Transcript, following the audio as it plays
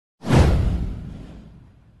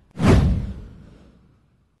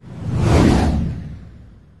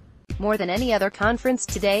More than any other conference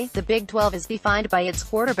today, the Big 12 is defined by its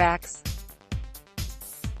quarterbacks.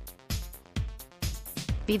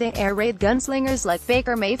 Be they air raid gunslingers like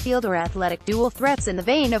Baker Mayfield or athletic dual threats in the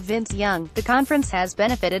vein of Vince Young, the conference has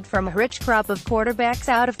benefited from a rich crop of quarterbacks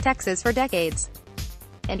out of Texas for decades.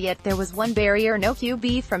 And yet, there was one barrier no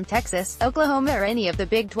QB from Texas, Oklahoma or any of the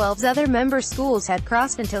Big 12's other member schools had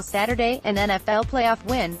crossed until Saturday, an NFL playoff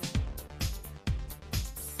win.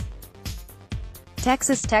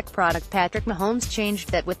 Texas Tech product Patrick Mahomes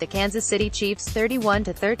changed that with the Kansas City Chiefs'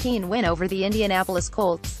 31-13 win over the Indianapolis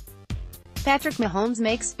Colts. Patrick Mahomes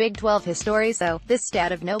makes Big 12 history, so this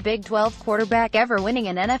stat of no Big 12 quarterback ever winning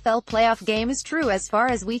an NFL playoff game is true as far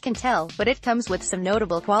as we can tell, but it comes with some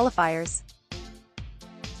notable qualifiers.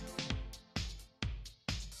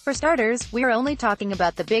 For starters, we're only talking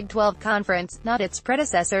about the Big 12 Conference, not its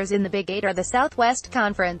predecessors in the Big 8 or the Southwest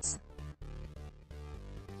Conference.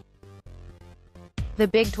 The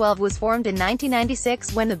Big 12 was formed in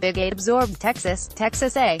 1996 when the Big 8 absorbed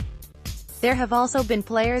Texas A. There have also been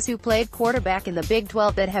players who played quarterback in the Big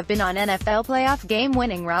 12 that have been on NFL playoff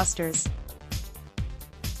game-winning rosters.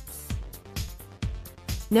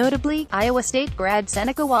 Notably, Iowa State grad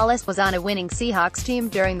Seneca Wallace was on a winning Seahawks team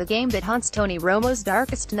during the game that haunts Tony Romo's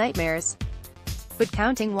darkest nightmares. But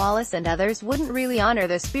counting Wallace and others wouldn't really honor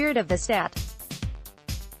the spirit of the stat.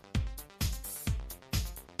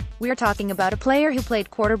 We're talking about a player who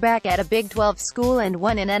played quarterback at a Big 12 school and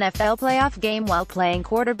won an NFL playoff game while playing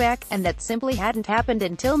quarterback, and that simply hadn't happened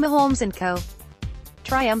until Mahomes and co.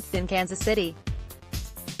 triumphed in Kansas City.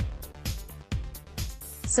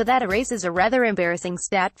 So that erases a rather embarrassing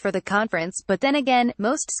stat for the conference, but then again,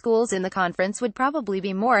 most schools in the conference would probably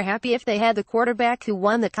be more happy if they had the quarterback who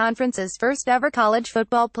won the conference's first ever college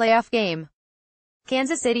football playoff game.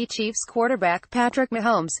 Kansas City Chiefs quarterback Patrick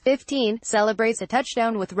Mahomes, 15, celebrates a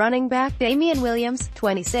touchdown with running back Damian Williams,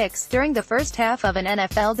 26, during the first half of an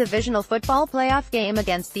NFL divisional football playoff game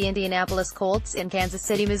against the Indianapolis Colts in Kansas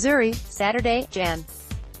City, Missouri, Saturday, Jan.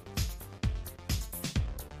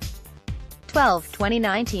 12,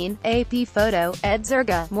 2019, AP photo, Ed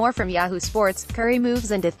Zerga. More from Yahoo Sports. Curry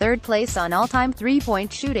moves into third place on all-time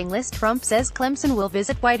three-point shooting list. Trump says Clemson will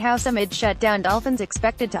visit White House amid shutdown. Dolphins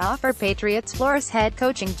expected to offer Patriots Flores head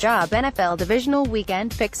coaching job. NFL divisional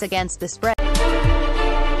weekend picks against the spread.